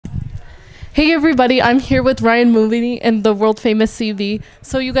Hey everybody, I'm here with Ryan Mooney and the world famous CV.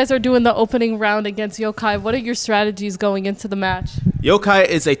 So you guys are doing the opening round against Yokai. What are your strategies going into the match? Yokai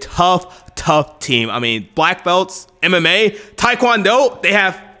is a tough team. I mean, black belts, MMA, Taekwondo, they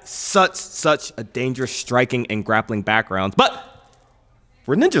have such a dangerous striking and grappling backgrounds. But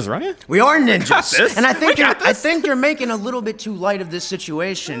we're ninjas, right? We are ninjas. And I I think you're making a little bit too light of this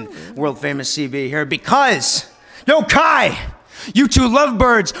situation, world famous CB here, because Yokai, you two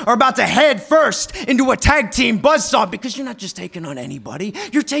lovebirds are about to head first into a tag team buzzsaw because you're not just taking on anybody,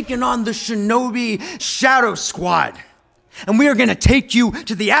 you're taking on the Shinobi Shadow Squad. And we are gonna take you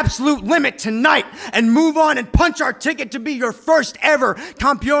to the absolute limit tonight and move on and punch our ticket to be your first ever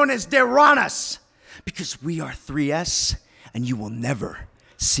Campeones de Ranas. Because we are 3S and you will never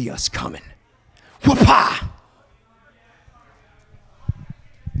see us coming. Whoopah!